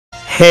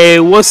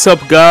Hey, what's up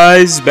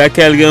guys? Back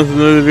at it again with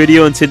another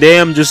video, and today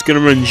I'm just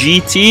gonna run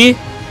GT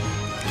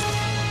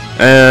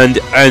and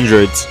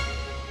Androids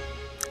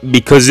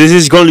because this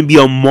is going to be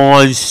a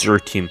monster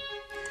team.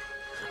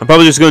 I'm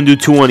probably just gonna do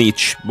 2 on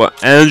each,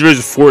 but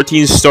Androids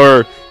 14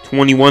 star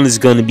 21 is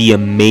gonna be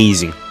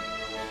amazing.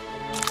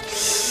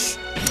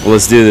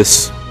 Let's do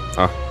this.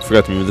 Ah, I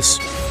forgot to move this.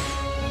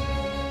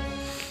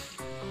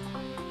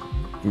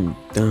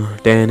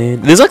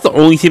 This is like the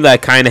only team that I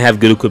kind of have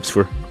good equips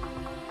for.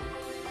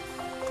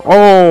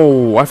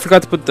 Oh, I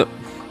forgot to put the...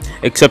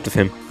 Except of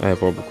him. I have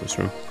horrible equips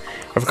for him.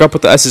 I forgot to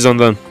put the S's on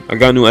them. I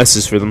got new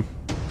S's for them.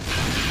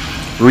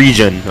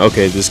 Regen.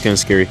 Okay, this is kind of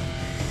scary.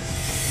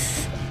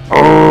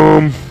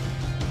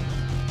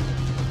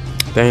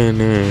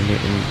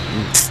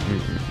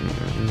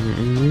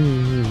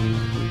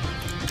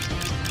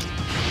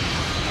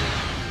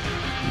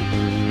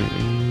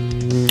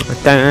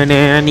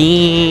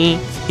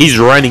 He's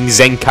running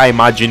Zenkai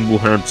Majin Buu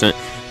 100%.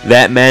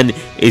 That man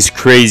is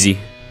crazy.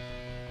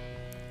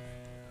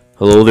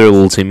 Hello there,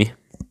 little Timmy.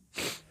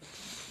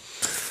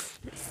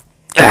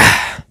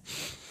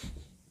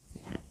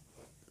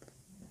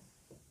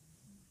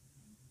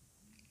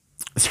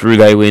 Through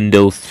thy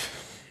window.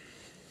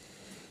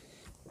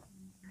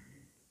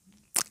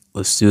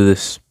 Let's do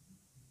this.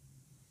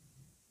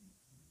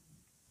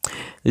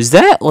 Is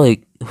that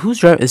like who's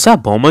driving? Is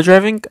that Bulma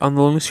driving on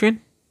the loading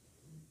screen?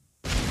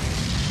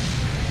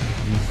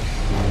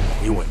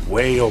 You went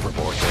way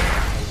overboard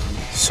there.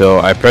 So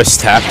I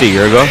pressed tap a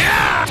year ago.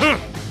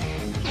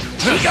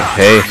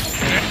 Hey.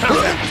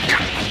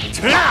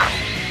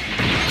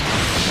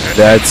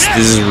 This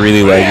is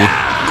really laggy.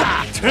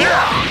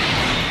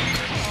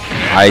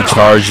 I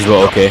charged,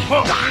 but okay.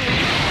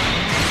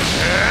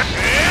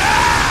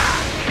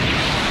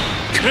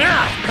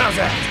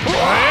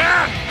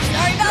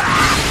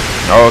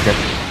 Oh, okay.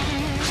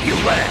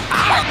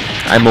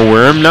 I'm a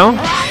worm now?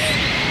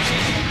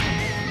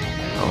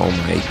 Oh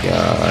my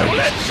god.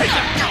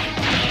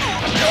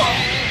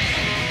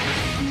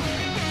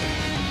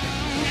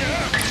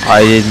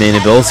 I did main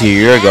ability a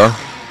year ago.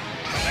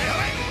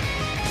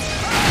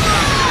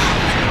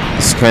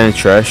 It's kind of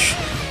trash.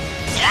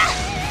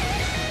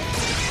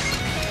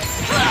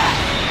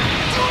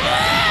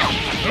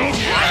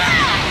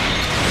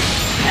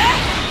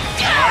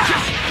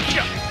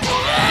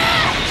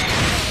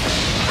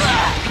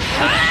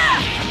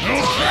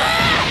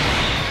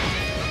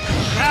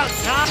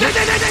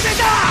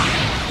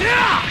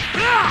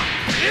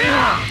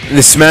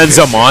 This man's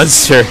a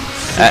monster.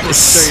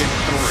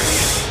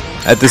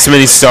 At this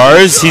many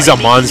stars, he's a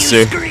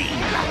monster.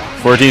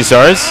 14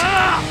 stars?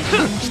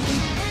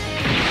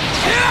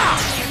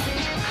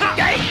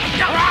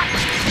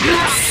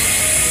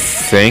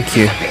 Thank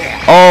you.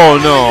 Oh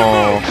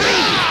no.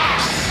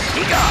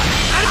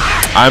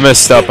 I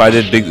messed up. I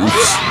did big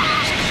oops.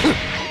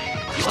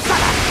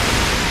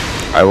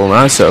 I will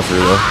not suffer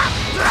though.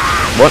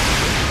 What?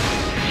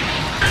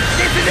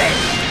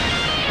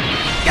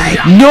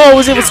 No, I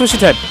was able to switch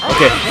attack.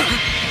 Okay.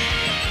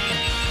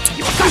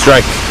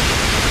 Strike.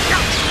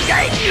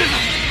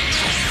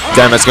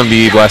 Damn, that's gonna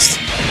be blessed.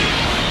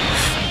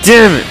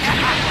 Damn it!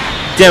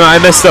 Damn it, I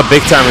messed up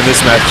big time in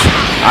this match.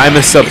 I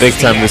messed up big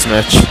time in this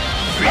match.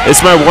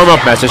 It's my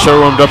warm-up match. I should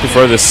have warmed up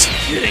before this.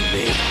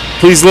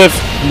 Please live.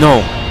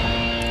 No.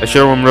 I should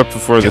have warmed up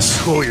before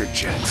this. Cool your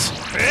jets.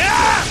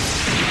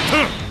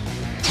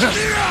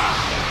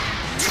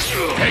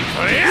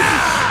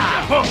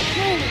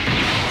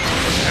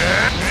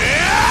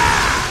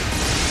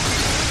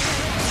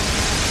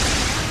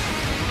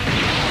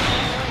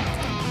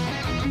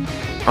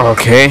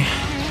 Okay.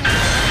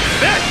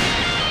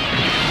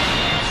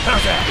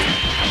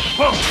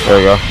 There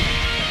we go.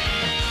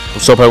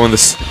 Let's hope I win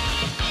this.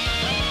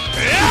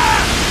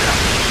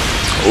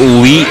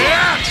 Elite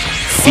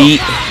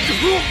feet.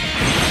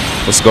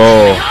 Let's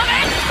go.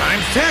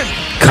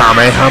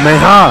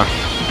 Kamehameha.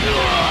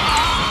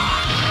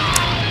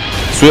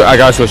 I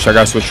gotta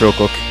switch real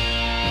quick.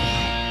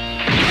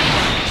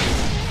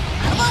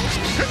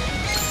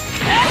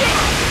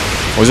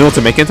 Was I able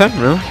to make it in time?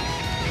 Really?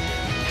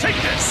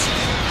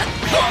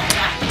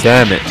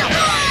 Damn it.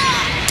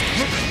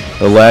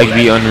 The lag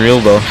be unreal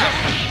though.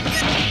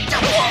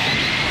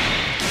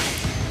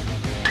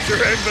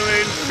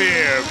 Trembling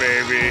fear,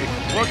 baby.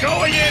 We're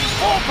going in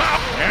full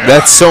power.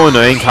 That's so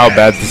annoying how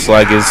bad this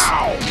lag is.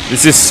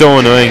 This is so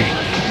annoying.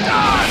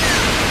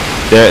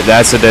 There,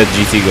 that's a dead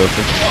GT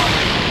Goku.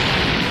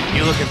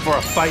 You looking for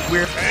a fight,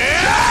 weird?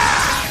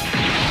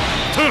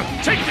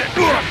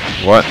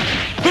 What?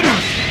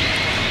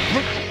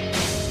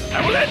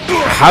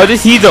 How did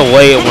he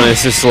delay it when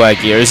it's just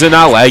laggy? Or is it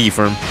not laggy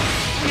for him?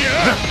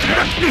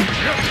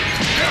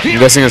 I'm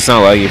guessing it's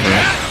not laggy for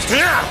him.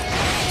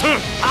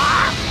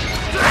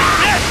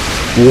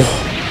 Whoa.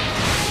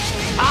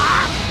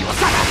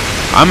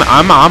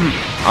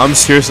 I'm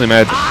seriously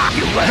mad.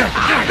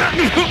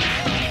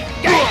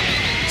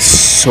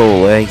 So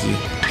laggy.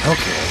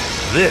 Okay,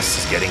 this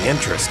is getting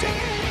interesting.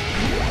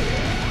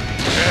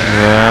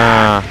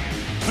 Yeah.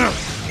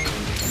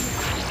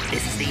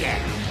 This is the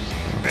end.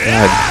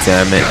 God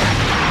damn it.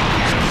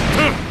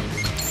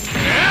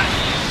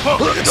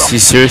 See,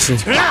 seriously?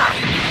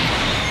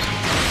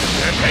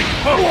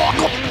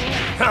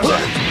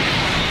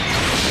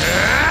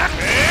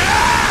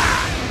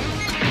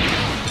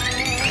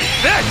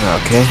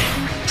 Okay.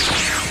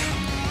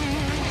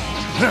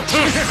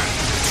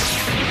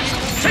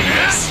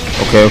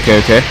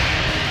 Okay.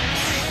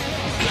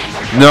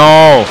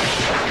 No!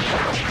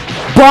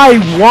 By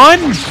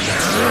one?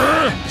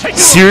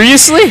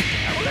 Seriously?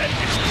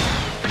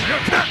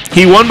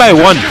 He won by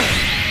one.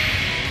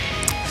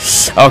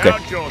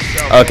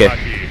 Okay.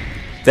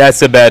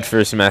 That's a bad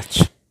first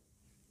match.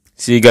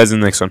 See you guys in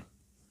the next one.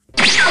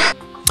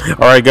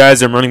 Alright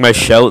guys, I'm running my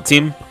Shell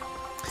team.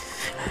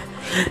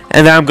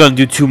 And I'm gonna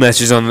do 2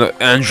 matches on the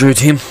Andrew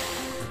team.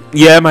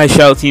 Yeah, my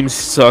Shell team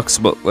sucks,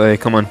 but like,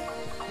 come on.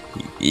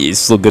 It's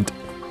still good.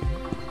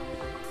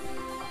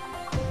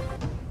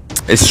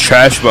 It's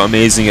trash, but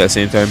amazing at the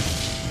same time.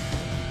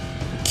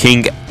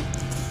 King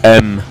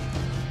M.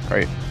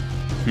 Right.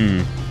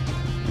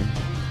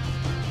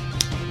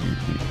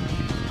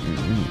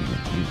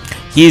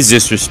 He's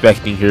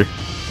disrespecting here.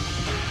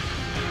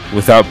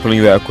 Without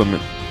putting that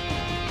equipment.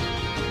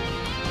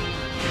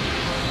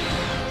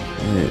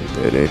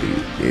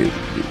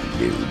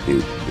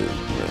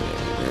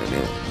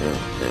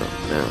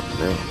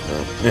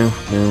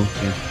 No.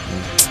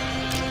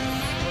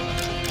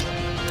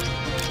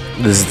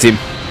 This is the team.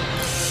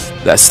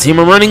 That's the team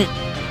I'm running.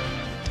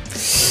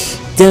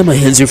 Damn, my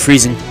hands are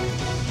freezing.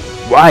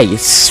 Why?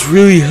 It's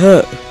really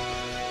hot.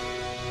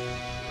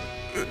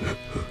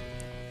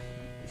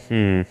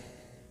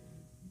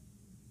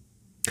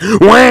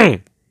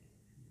 Wang!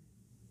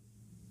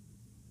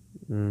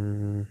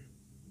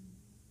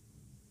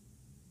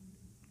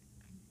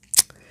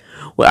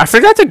 Well, I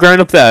forgot to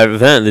grind up that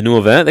event, the new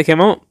event that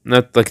came out,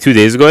 not like 2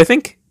 days ago, I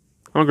think.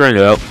 I'll grind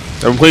it out.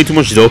 I've been playing too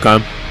much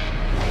Dokkan.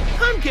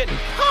 I'm getting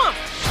pumped.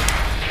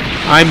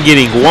 I'm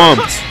getting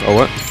whomped. Oh,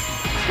 what?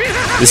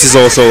 This is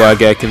also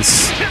lag. I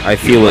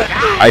feel it.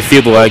 I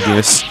feel the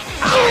lagginess.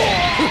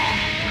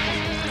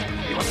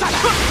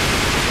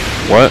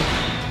 What?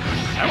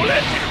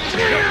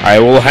 I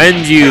will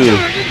hand you.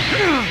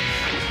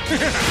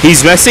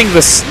 He's messing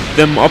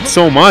them up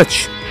so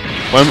much.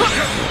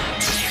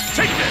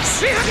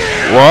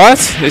 What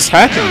is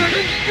happening?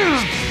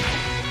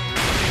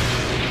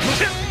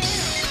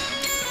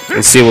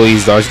 Let's see, will he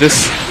dodge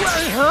this?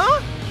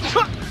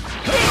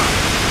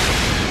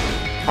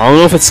 I don't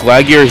know if it's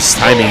laggy or he's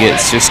timing it.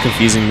 It's just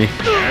confusing me.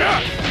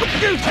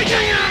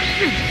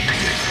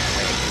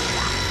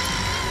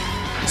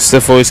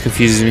 Stuff always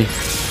confuses me.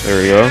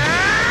 There we go.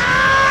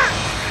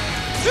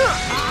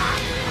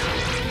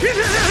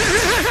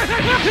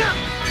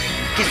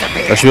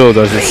 I should be able to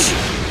dodge this.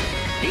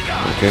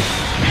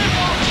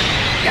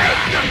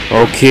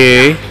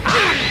 Okay.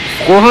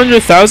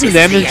 400,000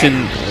 damage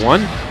in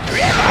one?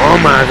 Oh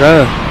my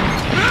god.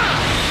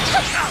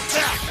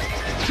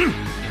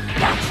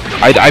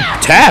 I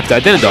tapped. I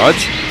didn't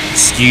dodge.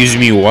 Excuse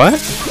me, what?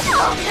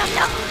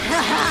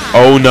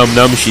 Oh,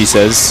 num, she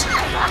says.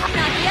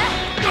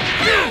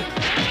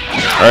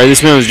 Alright,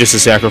 this man was just a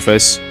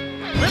sacrifice.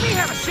 Let me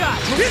have a shot.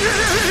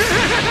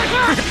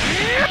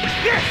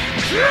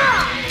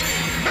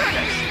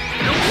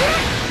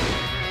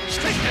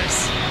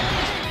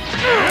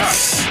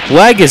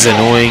 Lag is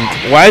annoying.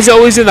 Why is it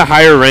always in the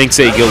higher ranks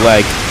that you get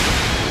lag?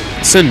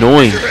 It's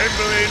annoying.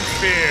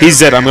 He's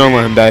dead. I'm gonna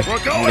let him die.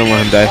 I'm gonna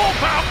let him die.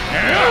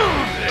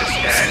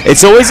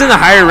 It's always in the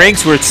higher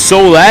ranks where it's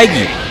so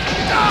laggy.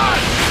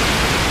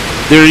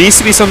 There needs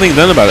to be something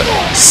done about it.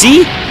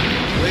 See?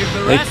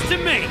 Like,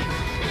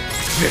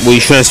 will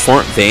you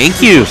transform?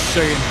 Thank you.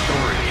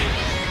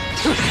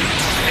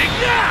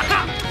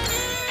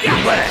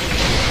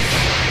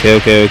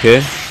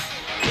 Okay.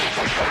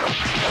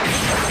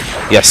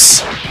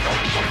 Yes.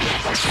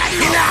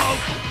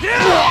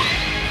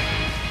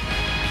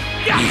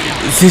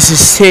 This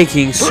is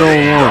taking so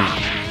long.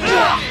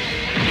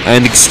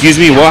 And excuse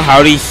me, what?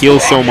 How do he heal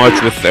so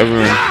much with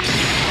everyone?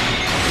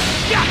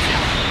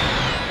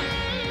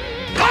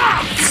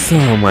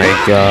 Oh my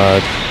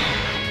god.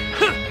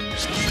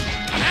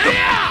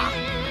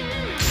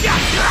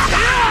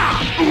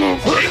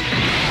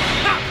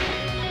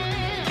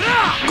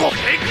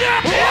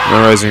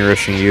 I'm rising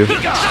rushing you.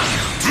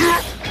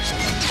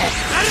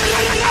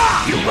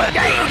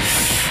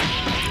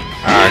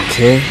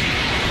 Okay.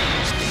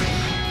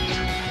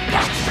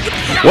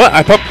 What?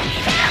 I popped.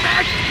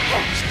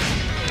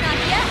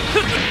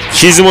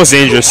 She's the most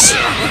dangerous.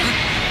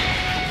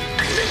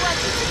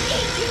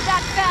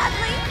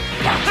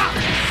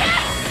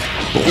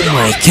 Oh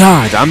my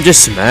god, I'm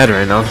just mad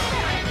right now.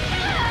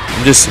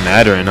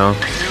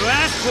 You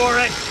asked for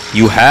it.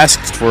 You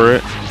asked for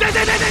it.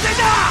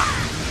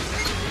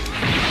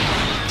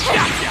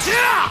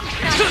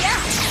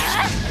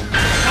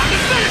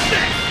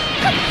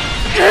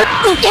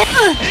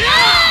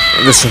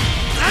 Listen.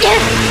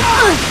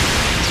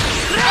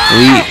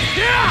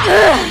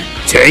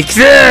 Take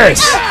this!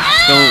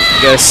 Don't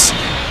guess.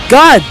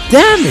 God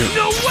damn it!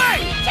 No way!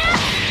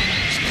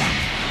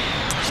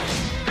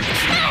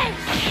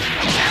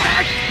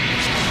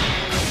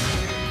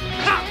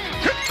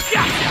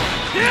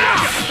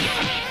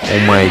 Oh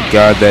my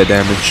god, that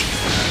damage.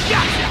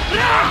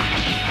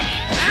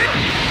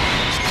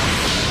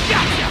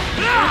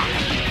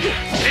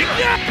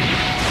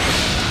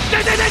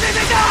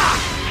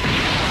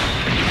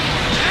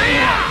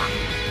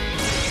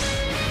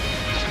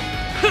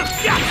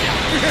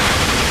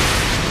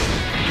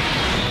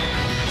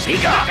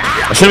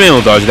 I should have been able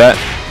to dodge that.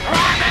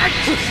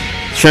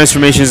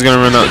 Transformation is gonna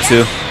run out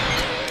too.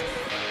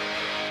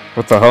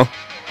 What the hell?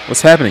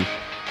 What's happening?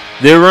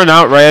 Did it run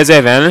out right as I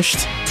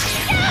vanished?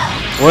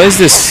 What is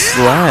this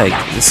lag?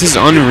 This is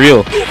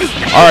unreal.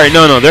 Alright,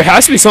 no, there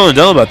has to be something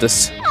done about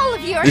this.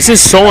 This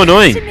is so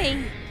annoying.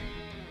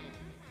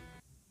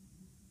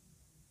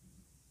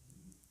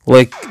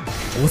 Like,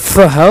 what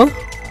the hell?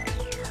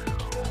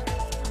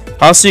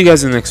 I'll see you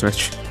guys in the next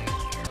match.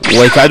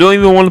 Like, I don't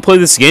even want to play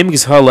this game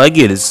because how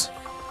laggy it is.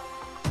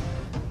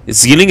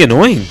 It's getting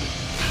annoying.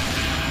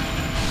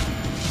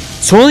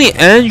 It's only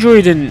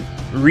Android and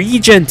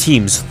Regen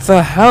teams. What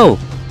the hell?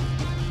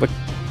 Like,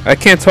 I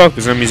can't talk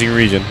because I'm using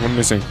Regen. What am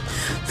I saying?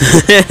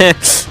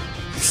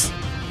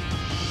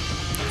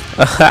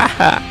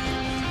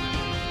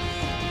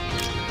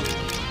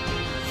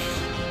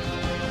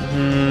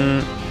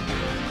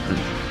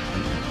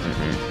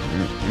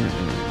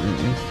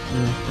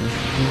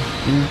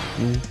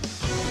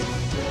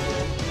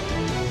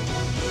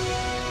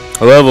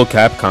 A level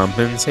cap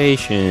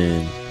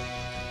compensation.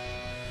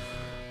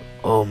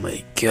 Oh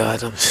my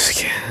god, I'm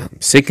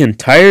sick and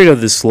tired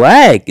of this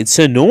lag. It's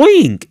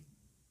annoying.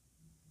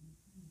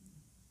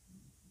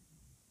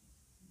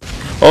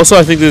 Also,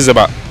 I think this is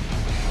about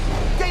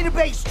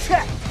Database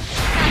check.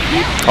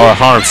 Oh,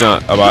 harm's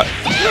not about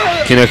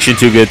connection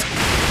too good.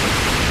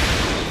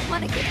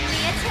 Wanna give me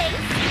a taste?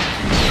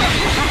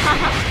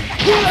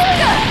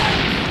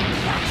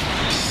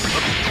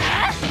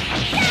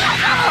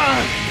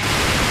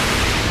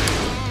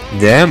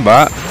 Damn,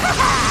 bot.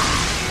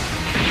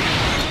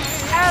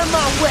 Out of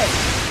my way.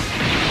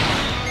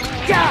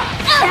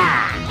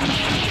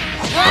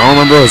 I don't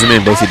remember what his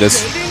main base he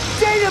does.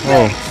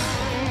 Oh.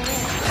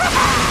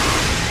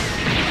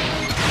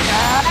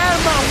 Out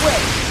of my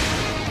way.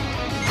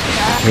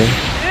 Okay.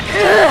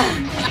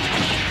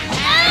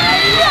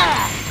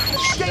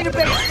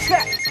 Database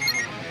check.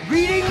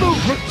 Reading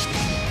movement.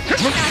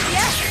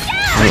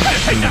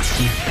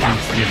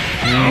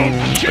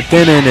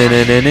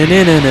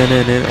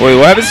 Wait,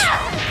 what happens?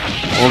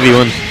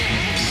 1v1.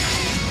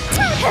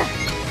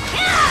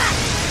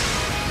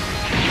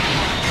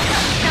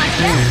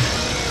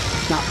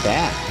 Not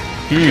bad.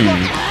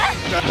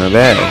 Not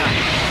bad.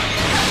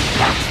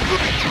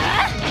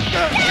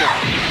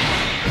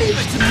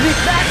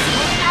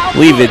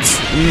 Leave its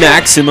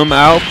maximum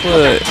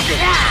output.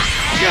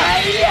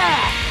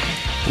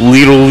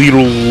 Little.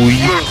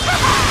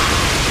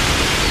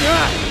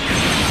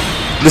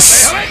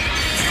 This.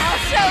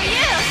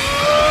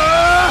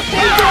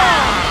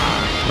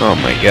 Oh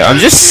my god! I'm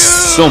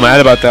just so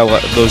mad about that.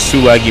 Those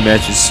two laggy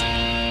matches.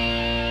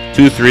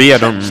 2-3. I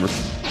don't remember.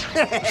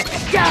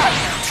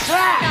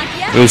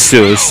 It was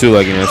two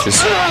laggy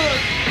matches.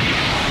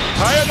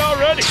 Tired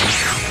already.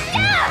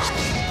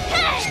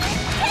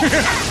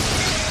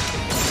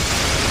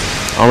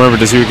 I don't remember.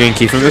 Does he regain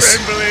key from this?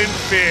 Tremble in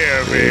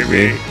fear,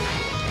 baby.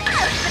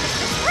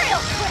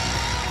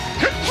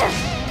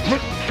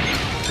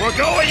 We're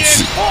going in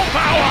full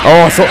power.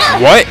 Oh, I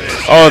thought what?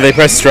 Oh, they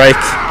pressed strike.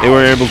 They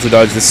weren't able to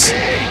dodge this.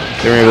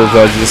 They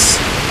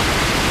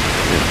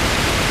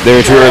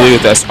were too early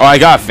with this. Oh, I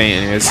got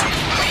faint anyways.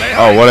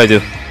 Oh, what'd I do?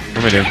 What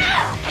am I doing?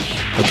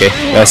 Okay,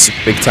 that's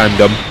big time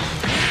dumb.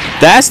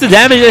 That's the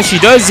damage that she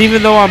does,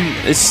 even though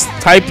it's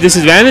type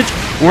disadvantage.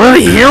 What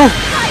the hell?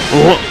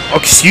 Oh,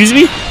 excuse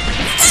me?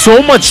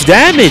 So much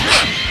damage.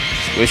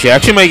 Wait, she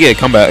actually might get a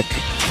comeback.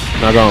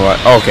 Not gonna lie.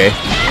 Oh, okay.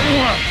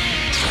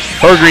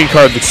 Her green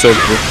card looks so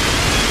cool.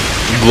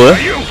 Bleh.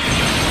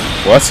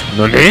 What?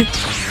 No name?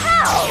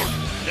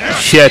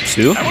 She had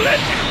two?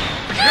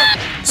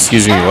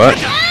 Excuse me, what?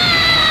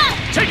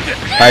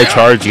 High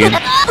charge again.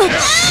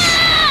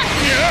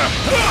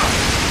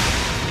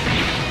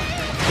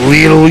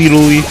 Little.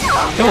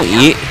 Don't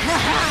eat.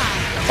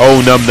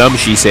 Oh, num,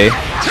 she say.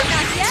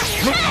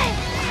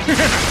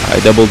 I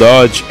double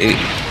dodge.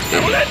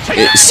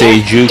 It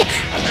say juke.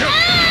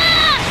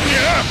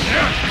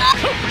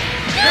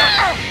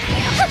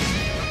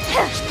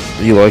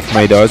 You like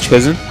my dodge,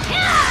 cousin?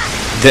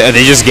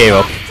 They just gave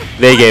up.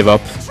 They gave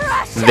up.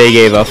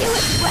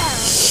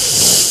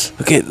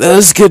 Okay, that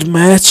was a good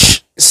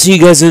match. See you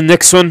guys in the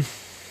next one.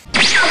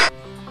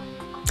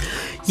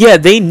 Yeah,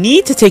 they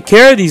need to take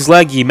care of these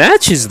laggy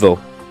matches, though.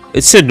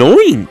 It's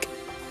annoying.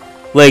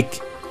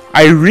 Like,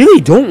 I really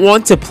don't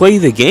want to play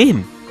the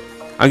game.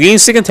 I'm getting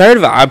sick and tired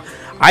of it.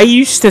 I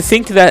used to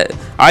think that...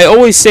 I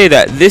always say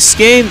that this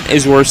game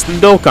is worse than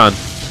Dokkan.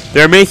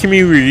 They're making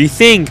me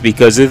rethink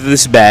because of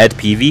this bad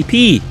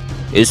PvP.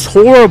 It's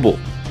horrible.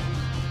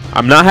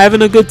 I'm not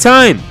having a good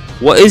time.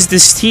 What is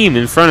this team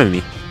in front of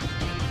me?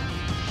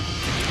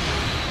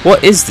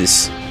 What is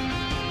this?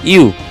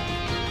 Ew.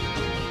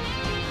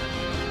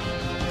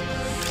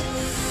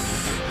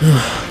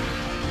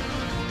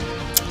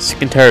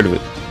 Sick and tired of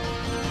it.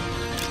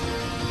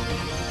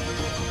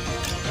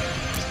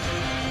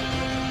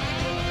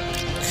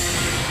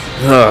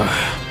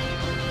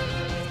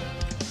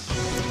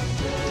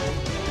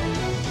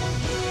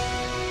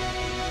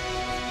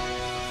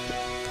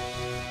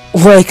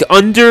 Like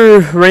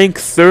under rank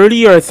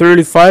 30 or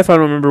 35, I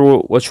don't remember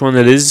which one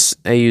it is.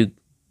 And you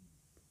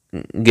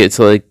get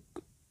to like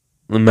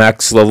the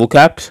max level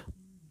caps.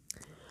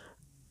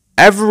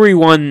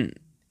 Everyone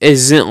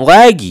isn't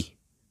laggy.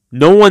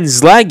 No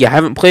one's laggy. I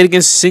haven't played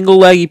against a single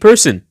laggy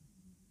person.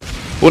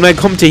 When I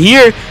come to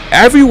here,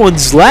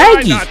 everyone's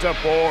laggy. Try not to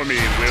bore me,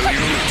 will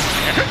you?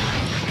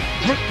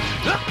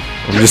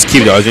 I'm just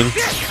keep dodging.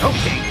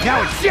 Okay,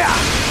 now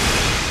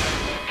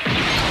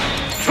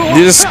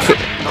it's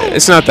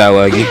It's not that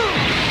laggy.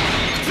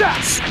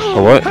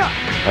 Oh, what?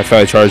 I thought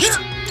I charged.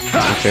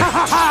 Okay.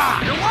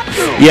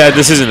 Yeah,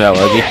 this isn't that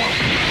laggy.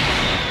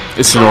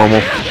 It's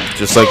normal.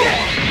 Just like...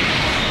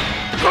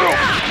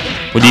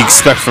 what do you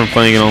expect from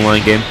playing an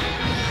online game?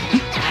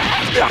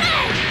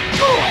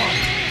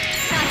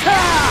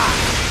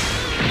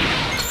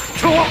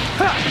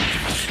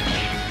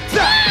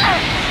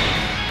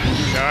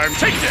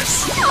 Take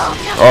this.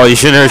 Oh, you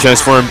shouldn't have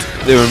transformed.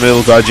 They were in the middle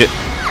of dodge it.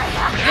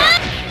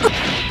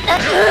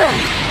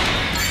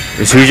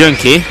 Is Hujan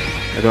key?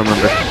 I don't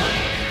remember.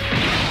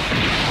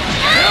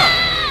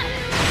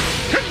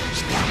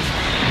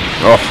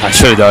 Oh, I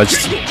should have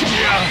dodged. I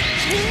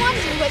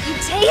wonder what you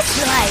taste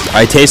like.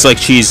 I taste like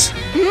cheese.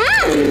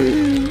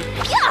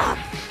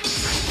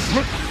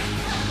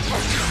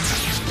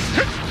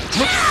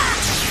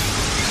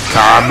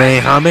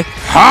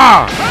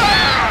 Kamehameha!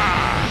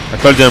 I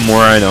could have done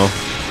more, I know.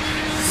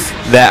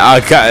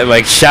 That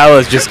like Shallow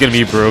is just gonna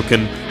be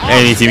broken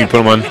anytime you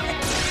put him on.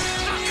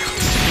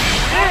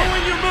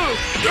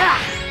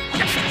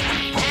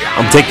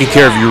 I'm taking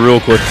care of you real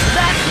quick.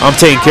 I'm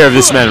taking care of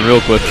this man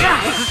real quick.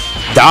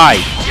 Die!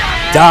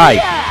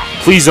 Die!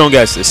 Please don't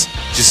guess this.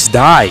 Just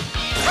die.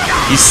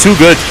 He's too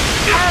good.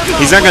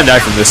 He's not gonna die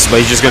from this, but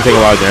he's just gonna take a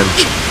lot of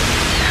damage.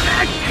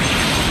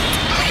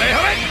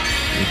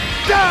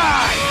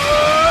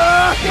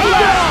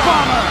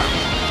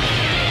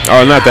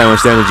 Oh, not that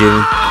much damage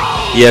even.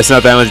 Yeah, it's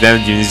not that much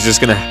damage even. He's just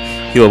gonna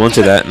heal a bunch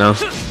of that now.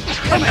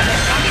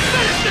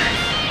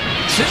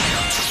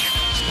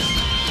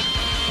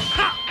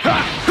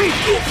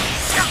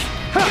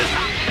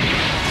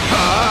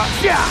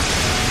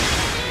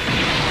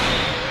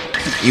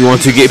 You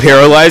want to get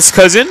paralyzed,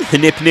 cousin?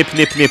 Nip, nip,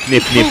 nip, nip,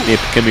 nip, nip, nip.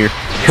 Come here.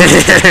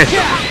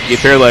 Get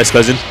paralyzed,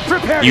 cousin.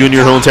 You and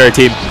your whole entire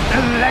team.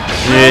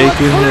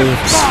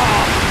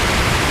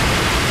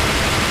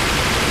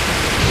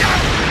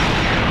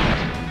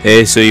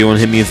 Hey, so you want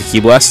to hit me with a key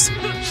blast?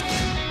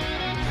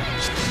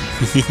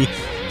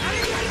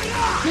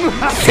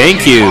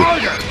 Thank you.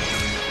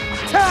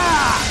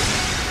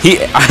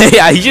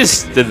 I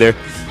just stood there.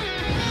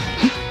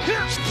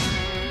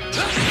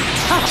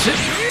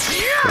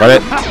 Got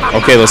it?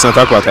 Okay, let's not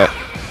talk about that.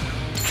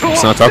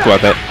 Let's not talk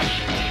about that.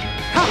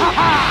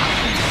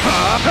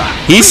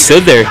 He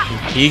stood there.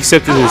 He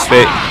accepted his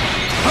fate.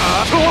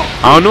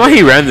 I don't know why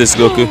he ran this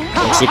Goku.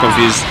 I'm so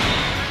confused.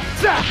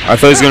 I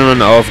thought he was gonna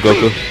run off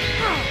Goku.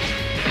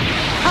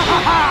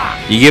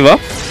 You give up?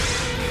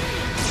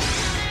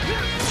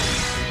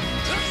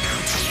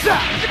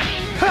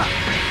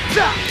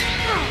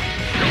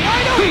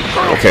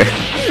 Okay.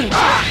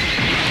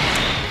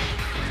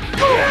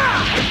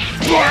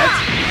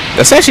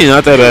 That's actually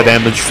not that bad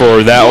damage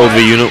for that old of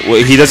a unit.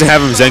 He doesn't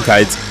have him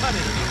Zenkai'd.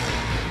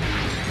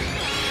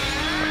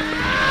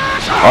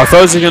 Oh, I thought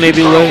I was gonna be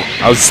able to.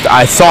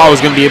 I thought I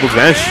was gonna be able to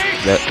vanish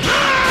that.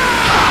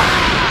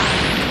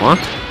 What?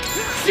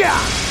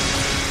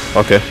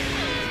 Okay.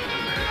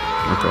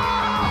 Okay.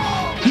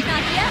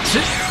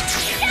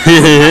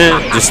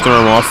 Just throw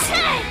him off.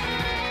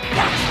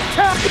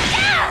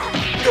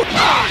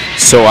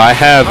 So I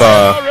have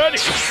a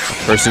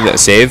person that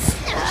save.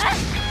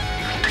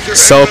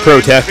 Self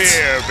protect.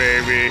 Here,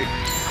 baby.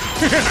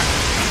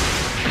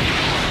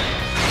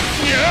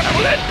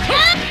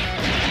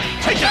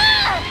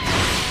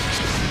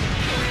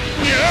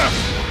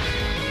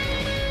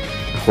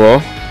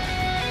 Well.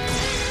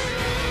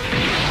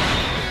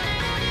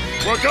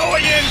 We're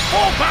going in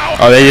full power.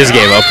 Oh, they just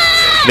gave up.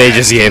 They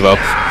just gave up.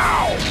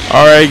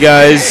 Alright,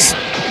 guys.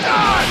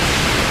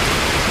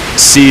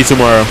 See you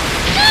tomorrow.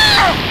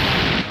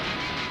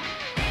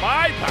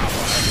 My power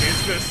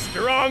is the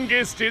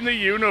strongest in the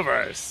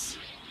universe.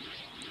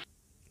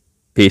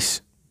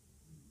 Peace.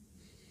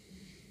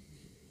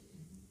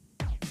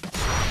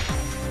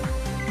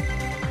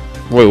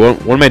 Wait,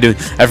 what am I doing?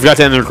 I forgot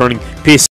to end the recording. Peace.